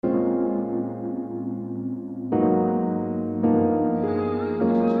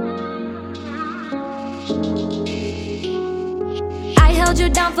held you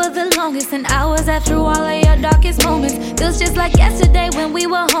down for the longest, and I was at through all of your darkest moments. Feels just like yesterday when we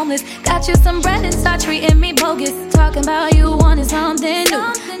were homeless. Got you some bread and start treating me bogus. Talking about you wanted something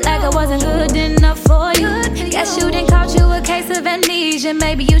new, like I wasn't good enough for you. Guess you didn't caught you a case of amnesia.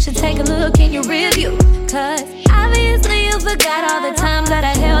 Maybe you should take a look in your review, cause obviously you forgot all the times that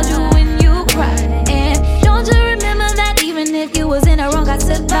I held you when you cried. And don't you remember that even if you was in the wrong, I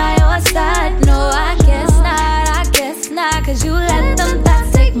stood by your side? No, I guess not, cause you let them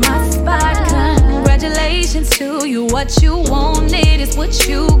thoughts take my spot. Congratulations to you, what you wanted is what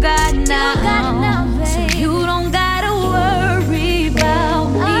you got now. So you don't gotta worry about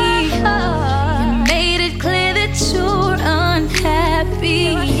me. You made it clear that you're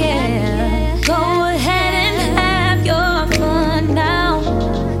unhappy, yeah. Go ahead and have your fun now.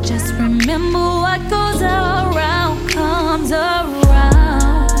 Just remember what goes around comes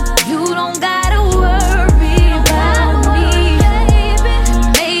around. You don't gotta worry about me. You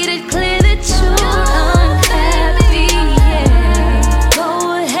made it clear that you're unhappy, yeah. Go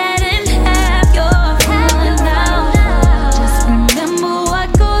ahead and have your fun now. Just remember what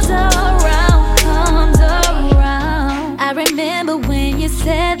goes around comes around. I remember when you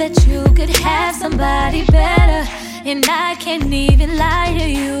said that you could have somebody better, and I can't even lie to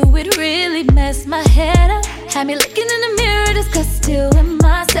you, it really messed my head up. Had me looking in the mirror, disgusted with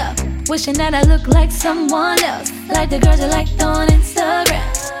myself, wishing that I looked like someone else, like the girls you liked on Instagram.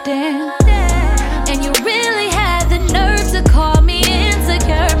 Damn. And you really had the nerve to call